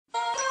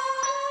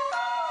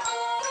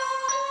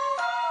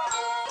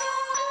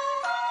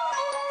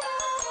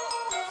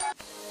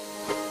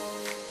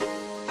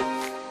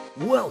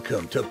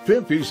Welcome to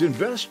Pimpy's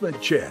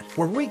Investment Chat,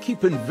 where we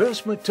keep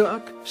investment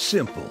talk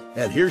simple.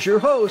 And here's your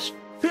host,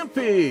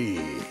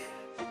 Pimpy.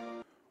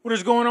 What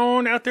is going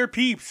on out there,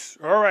 peeps?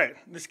 All right,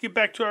 let's get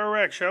back to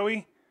Iraq, shall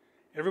we?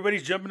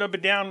 Everybody's jumping up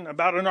and down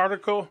about an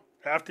article.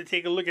 I have to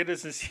take a look at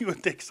this and see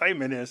what the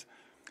excitement is.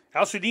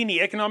 Al-Sudini,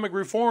 economic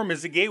reform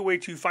is the gateway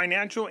to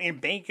financial and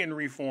banking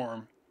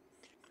reform.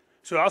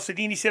 So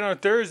Al-Sudini said on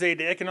Thursday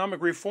that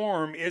economic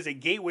reform is a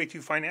gateway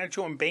to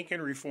financial and banking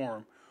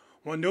reform,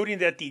 while noting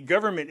that the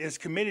government is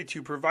committed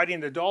to providing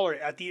the dollar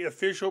at the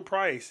official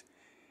price,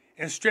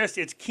 and stressed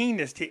its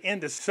keenness to end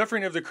the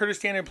suffering of the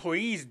Kurdistan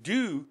employees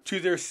due to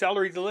their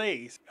salary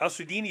delays.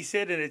 Al-Sudini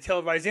said in a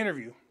televised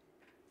interview,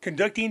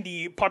 "Conducting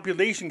the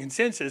population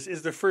consensus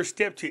is the first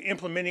step to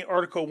implementing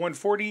Article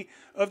 140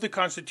 of the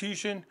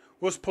Constitution,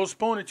 was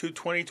postponed to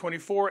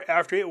 2024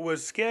 after it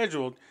was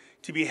scheduled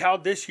to be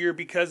held this year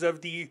because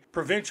of the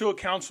provincial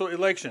council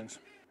elections."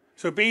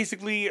 So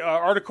basically,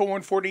 Article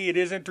 140, it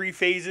is in 3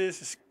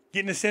 phases.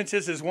 Getting a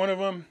census is one of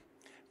them.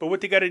 But what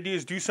they got to do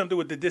is do something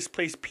with the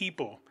displaced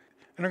people.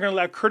 And they're going to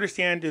allow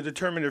Kurdistan to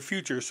determine their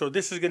future. So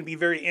this is going to be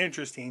very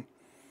interesting.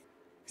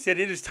 He said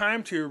it is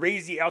time to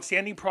raise the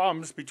outstanding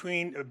problems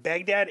between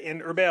Baghdad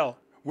and Erbil,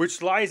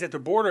 which lies at the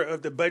border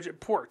of the budget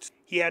ports.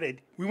 He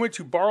added, "We went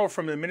to borrow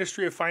from the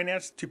Ministry of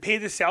Finance to pay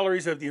the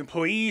salaries of the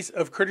employees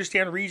of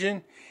Kurdistan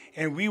region,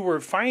 and we were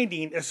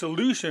finding a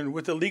solution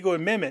with a legal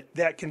amendment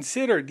that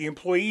considered the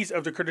employees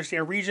of the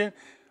Kurdistan region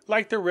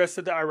like the rest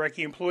of the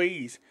Iraqi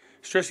employees,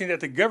 stressing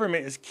that the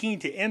government is keen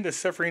to end the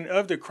suffering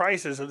of the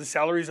crisis of the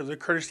salaries of the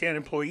Kurdistan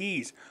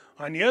employees.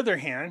 On the other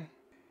hand,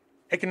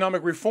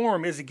 economic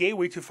reform is a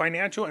gateway to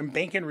financial and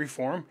banking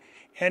reform,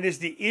 and is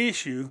the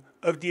issue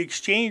of the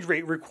exchange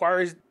rate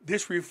requires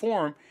this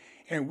reform,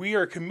 and we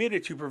are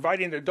committed to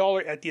providing the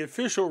dollar at the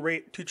official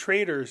rate to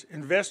traders,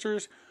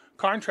 investors,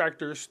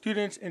 contractors,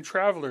 students, and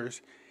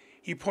travelers."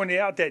 He pointed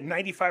out that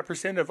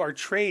 95% of our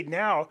trade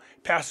now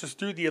passes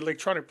through the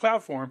electronic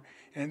platform,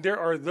 and there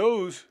are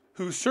those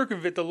who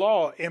circumvent the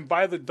law and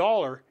buy the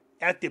dollar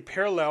at the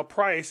parallel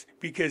price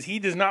because he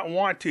does not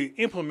want to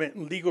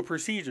implement legal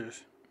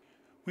procedures.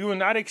 "We will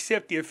not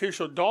accept the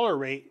official dollar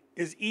rate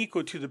is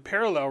equal to the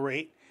parallel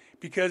rate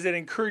because it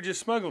encourages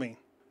smuggling."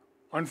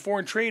 On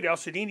foreign trade,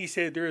 Al-Sudini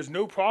said there is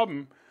no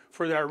problem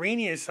for the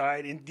Iranian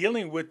side in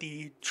dealing with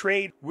the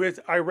trade with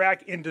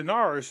Iraq in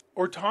dinars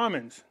or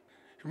tamans.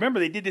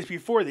 Remember, they did this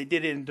before, they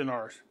did it in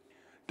dinars.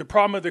 The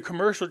problem of the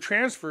commercial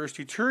transfers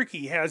to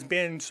Turkey has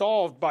been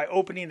solved by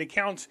opening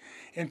accounts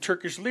in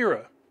Turkish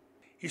lira.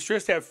 He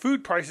stressed that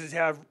food prices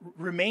have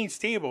remained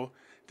stable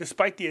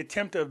despite the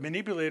attempt of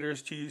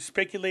manipulators to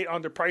speculate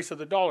on the price of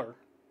the dollar.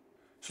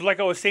 So like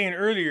I was saying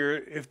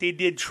earlier, if they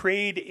did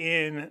trade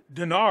in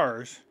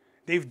dinars,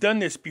 they've done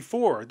this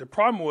before. The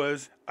problem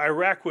was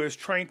Iraq was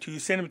trying to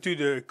send them through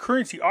the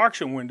currency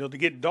auction window to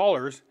get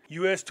dollars.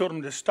 U.S. told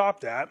them to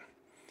stop that.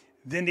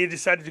 Then they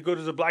decided to go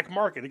to the black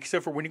market,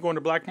 except for when you go in the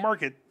black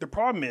market, the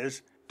problem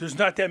is there's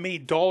not that many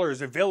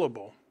dollars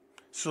available.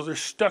 So they're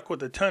stuck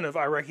with a ton of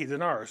Iraqi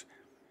dinars.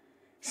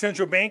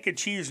 Central bank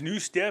achieves new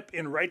step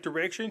in right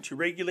direction to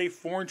regulate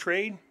foreign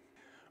trade.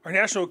 Our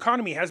national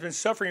economy has been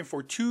suffering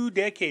for 2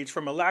 decades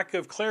from a lack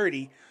of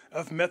clarity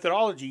of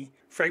methodology,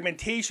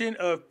 fragmentation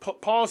of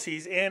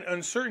policies, and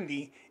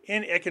uncertainty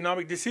in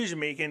economic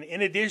decision-making,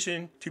 in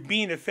addition to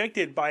being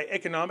affected by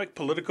economic,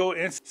 political,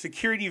 and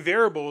security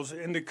variables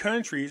in the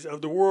countries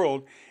of the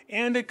world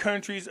and the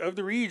countries of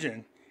the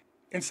region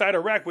inside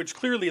Iraq, which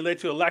clearly led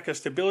to a lack of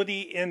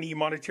stability in the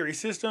monetary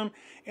system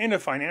and the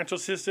financial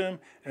system,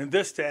 and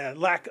thus the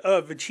lack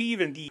of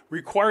achieving the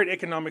required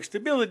economic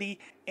stability,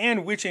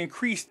 and which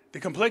increased the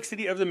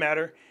complexity of the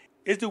matter,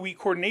 is the weak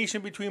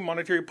coordination between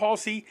monetary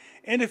policy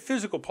and the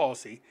physical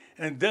policy,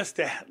 and thus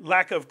the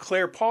lack of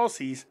clear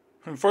policies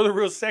for the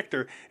real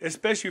sector,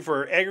 especially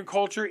for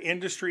agriculture,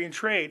 industry, and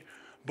trade,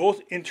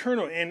 both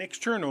internal and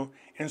external,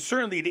 and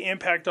certainly the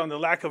impact on the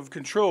lack of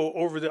control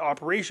over the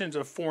operations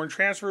of foreign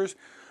transfers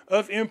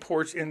of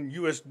imports in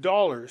U.S.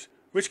 dollars,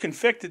 which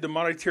confected the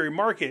monetary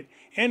market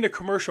and the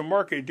commercial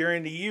market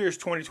during the years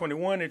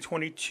 2021 and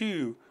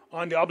 22,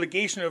 on the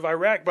obligation of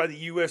Iraq by the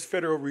U.S.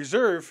 Federal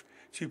Reserve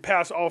to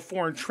pass all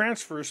foreign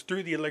transfers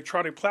through the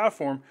electronic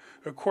platform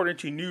according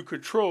to new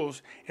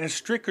controls and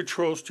strict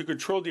controls to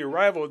control the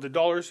arrival of the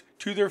dollars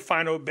to their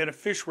final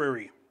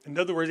beneficiary. In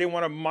other words, they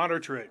want to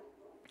monitor it.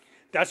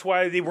 That's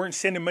why they weren't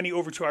sending money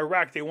over to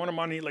Iraq. They want them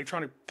on the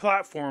electronic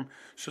platform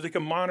so they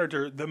can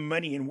monitor the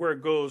money and where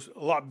it goes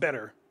a lot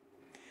better.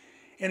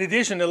 In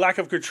addition, the lack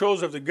of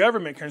controls of the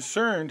government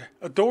concerned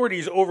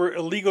authorities over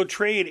illegal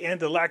trade and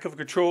the lack of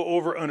control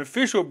over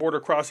unofficial border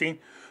crossing,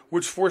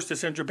 which forced the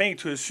central bank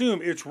to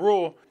assume its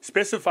role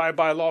specified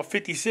by Law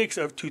 56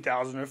 of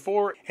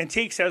 2004 and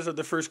takes as of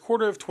the first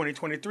quarter of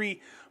 2023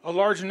 a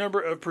large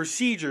number of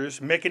procedures,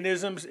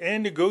 mechanisms,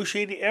 and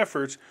negotiating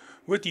efforts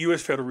with the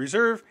U.S. Federal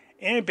Reserve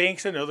and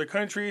banks in other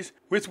countries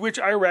with which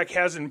Iraq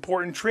has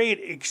important trade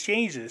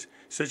exchanges,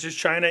 such as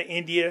China,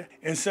 India,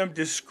 and some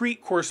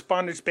discrete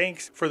correspondence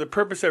banks for the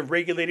purpose of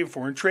regulating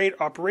foreign trade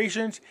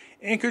operations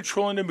and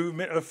controlling the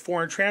movement of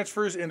foreign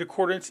transfers in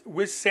accordance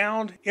with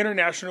sound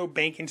international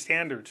banking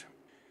standards.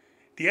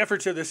 The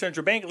efforts of the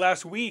central bank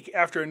last week,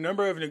 after a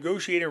number of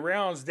negotiating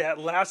rounds that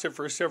lasted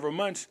for several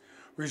months,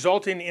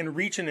 resulting in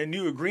reaching a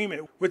new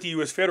agreement with the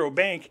U.S. Federal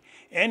Bank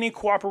and in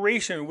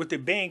cooperation with the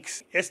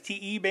banks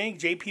STE Bank,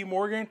 JP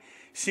Morgan,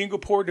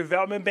 Singapore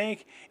Development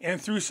Bank, and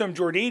through some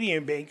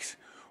Jordanian banks,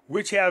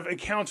 which have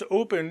accounts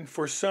open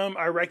for some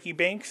Iraqi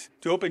banks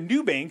to open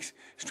new banks,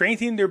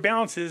 strengthening their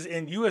balances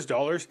in U.S.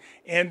 dollars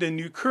and the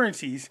new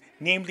currencies,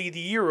 namely the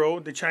euro,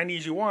 the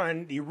Chinese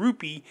yuan, the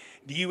rupee,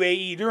 the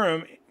UAE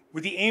dirham,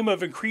 with the aim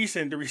of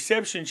increasing the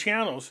reception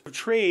channels of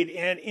trade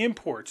and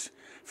imports,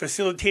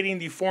 facilitating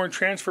the foreign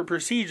transfer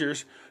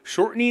procedures,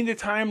 shortening the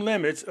time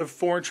limits of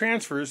foreign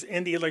transfers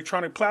in the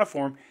electronic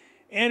platform,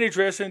 and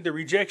addressing the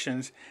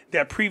rejections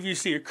that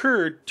previously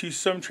occurred to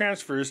some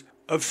transfers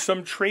of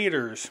some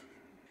traders,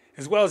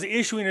 as well as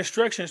issuing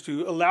instructions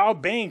to allow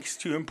banks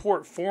to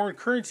import foreign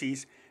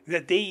currencies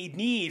that they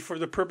need for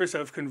the purpose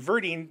of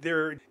converting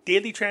their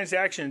daily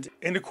transactions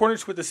in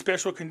accordance with the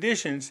special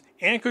conditions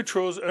and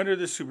controls under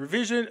the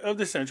supervision of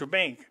the central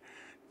bank.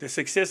 The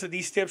success of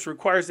these steps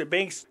requires that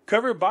banks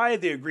covered by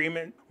the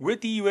agreement with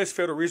the U.S.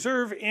 Federal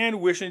Reserve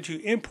and wishing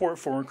to import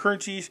foreign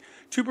currencies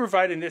to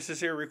provide the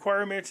necessary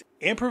requirements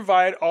and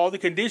provide all the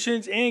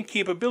conditions and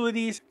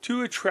capabilities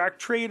to attract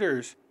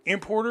traders,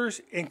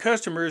 importers, and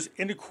customers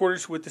in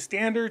accordance with the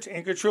standards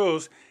and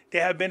controls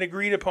that have been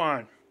agreed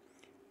upon.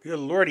 Good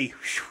Lordy.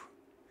 Whew.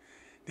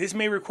 This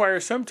may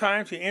require some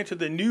time to enter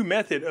the new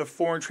method of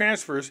foreign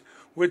transfers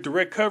with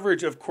direct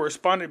coverage of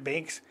correspondent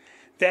banks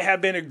that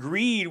have been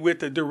agreed with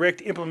the direct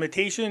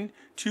implementation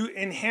to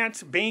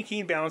enhance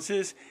banking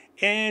balances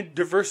and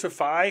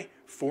diversify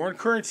foreign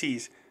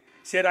currencies.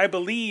 Said, I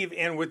believe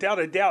and without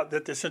a doubt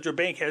that the central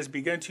bank has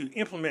begun to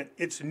implement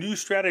its new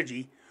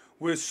strategy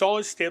with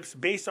solid steps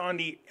based on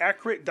the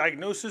accurate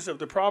diagnosis of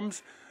the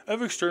problems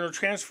of external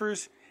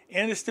transfers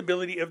and the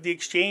stability of the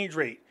exchange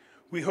rate.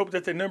 We hope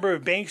that the number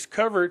of banks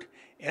covered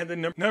and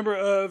the number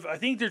of, I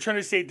think they're trying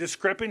to say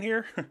discrepant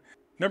here,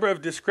 number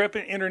of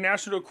discrepant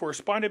international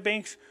correspondent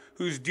banks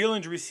whose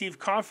dealings receive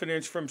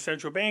confidence from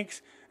central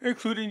banks,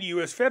 including the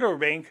U.S. Federal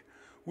Bank,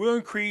 will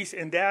increase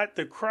and that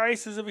the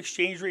crisis of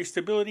exchange rate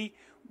stability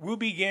will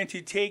begin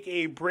to take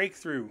a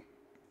breakthrough.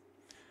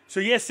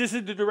 So yes, this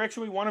is the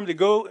direction we want them to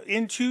go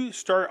into,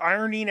 start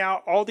ironing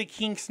out all the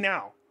kinks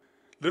now.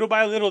 Little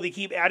by little, they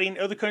keep adding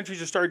other countries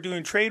to start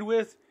doing trade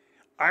with,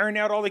 iron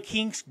out all the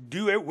kinks,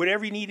 do it,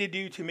 whatever you need to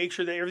do to make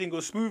sure that everything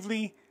goes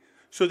smoothly,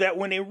 so that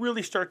when they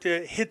really start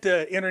to hit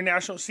the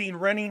international scene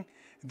running,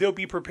 they'll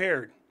be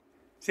prepared.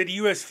 Said the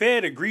U.S.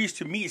 Fed agrees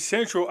to meet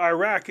Central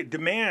Iraq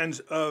demands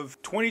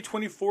of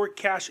 2024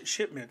 cash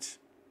shipments.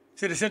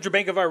 Said the Central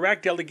Bank of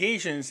Iraq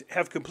delegations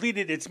have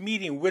completed its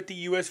meeting with the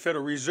U.S.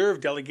 Federal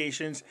Reserve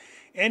delegations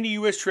and the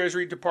U.S.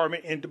 Treasury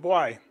Department in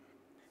Dubai.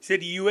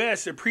 Said the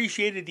U.S.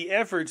 appreciated the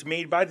efforts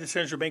made by the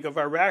Central Bank of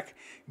Iraq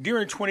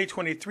during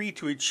 2023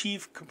 to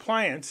achieve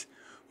compliance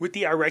with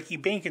the Iraqi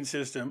banking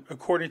system,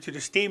 according to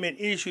the statement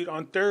issued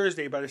on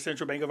Thursday by the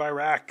Central Bank of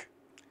Iraq.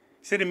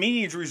 Said the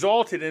meetings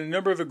resulted in a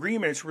number of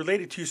agreements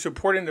related to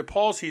supporting the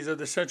policies of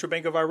the Central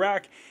Bank of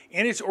Iraq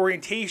and its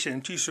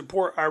orientation to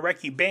support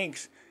Iraqi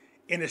banks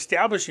in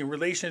establishing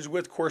relations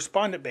with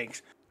correspondent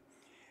banks,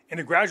 and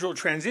a gradual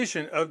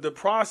transition of the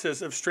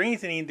process of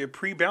strengthening the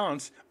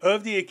pre-balance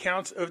of the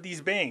accounts of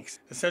these banks.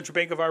 The Central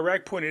Bank of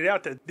Iraq pointed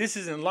out that this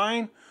is in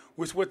line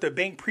with what the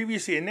bank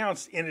previously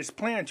announced in its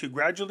plan to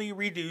gradually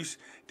reduce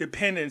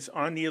dependence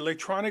on the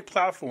electronic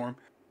platform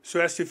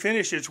so as to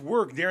finish its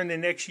work during the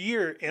next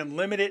year and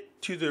limit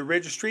it to the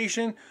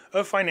registration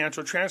of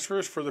financial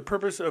transfers for the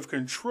purpose of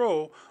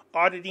control,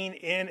 auditing,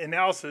 and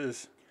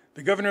analysis.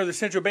 The governor of the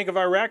Central Bank of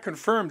Iraq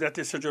confirmed that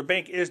the central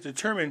bank is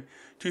determined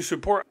to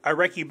support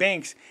Iraqi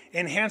banks,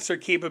 enhance their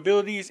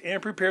capabilities,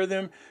 and prepare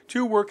them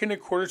to work in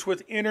accordance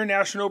with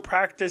international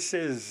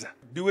practices.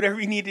 Do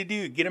whatever you need to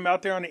do. Get them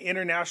out there on the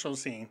international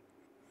scene.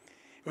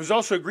 It was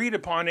also agreed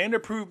upon and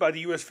approved by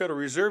the U.S. Federal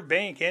Reserve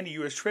Bank and the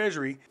U.S.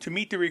 Treasury to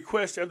meet the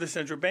request of the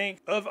Central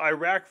Bank of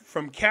Iraq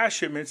from cash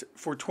shipments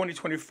for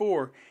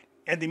 2024,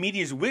 and the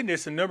media's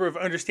witnessed a number of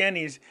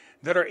understandings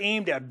that are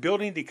aimed at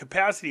building the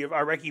capacity of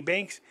Iraqi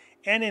banks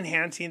and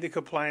enhancing the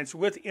compliance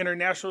with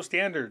international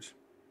standards.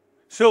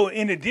 So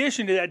in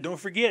addition to that, don't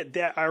forget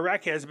that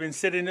Iraq has been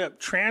setting up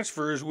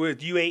transfers with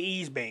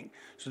UAE's bank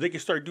so they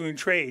can start doing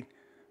trade.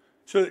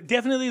 So it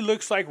definitely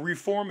looks like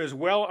reform is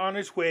well on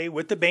its way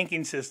with the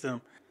banking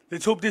system.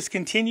 Let's hope this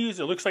continues.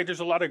 It looks like there's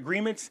a lot of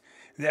agreements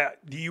that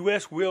the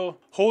U.S. will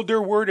hold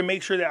their word and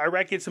make sure that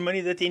Iraq gets the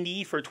money that they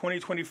need for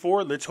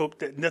 2024. Let's hope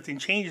that nothing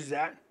changes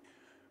that.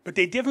 But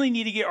they definitely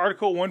need to get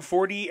Article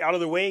 140 out of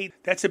the way.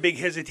 That's a big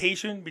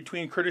hesitation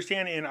between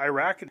Kurdistan and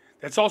Iraq.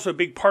 That's also a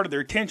big part of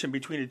their tension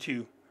between the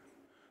two.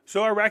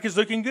 So Iraq is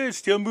looking good,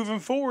 still moving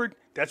forward.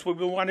 That's what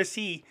we want to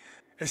see.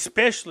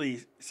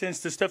 especially since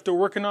the stuff they're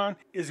working on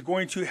is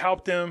going to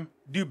help them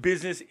do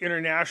business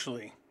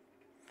internationally.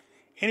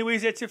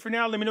 Anyways, that's it for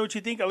now. Let me know what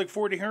you think. I look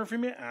forward to hearing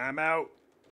from you. I'm out.